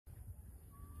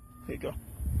Here you go.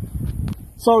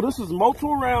 So this is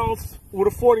multiple rounds with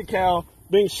a 40 cal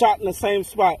being shot in the same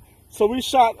spot. So we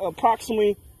shot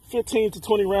approximately 15 to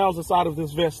 20 rounds inside of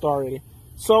this vest already.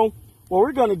 So what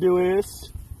we're gonna do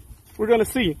is, we're gonna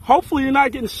see, hopefully you're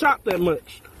not getting shot that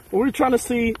much, but we're trying to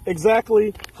see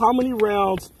exactly how many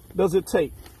rounds does it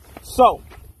take. So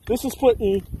this is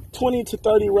putting 20 to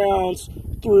 30 rounds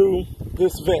through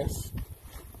this vest.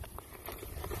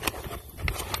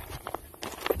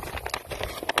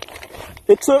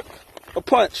 It took a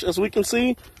punch, as we can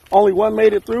see, only one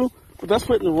made it through, but that's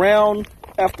putting round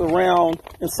after round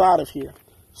inside of here.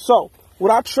 So,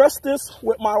 would I trust this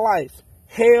with my life?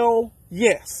 Hell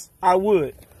yes, I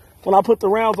would. When I put the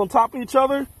rounds on top of each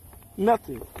other,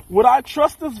 nothing. Would I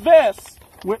trust this vest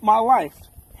with my life?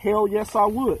 Hell yes, I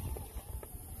would.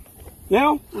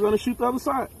 Now, we're gonna shoot the other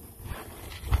side.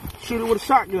 Shoot it with a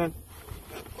shotgun.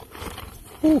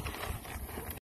 Ooh.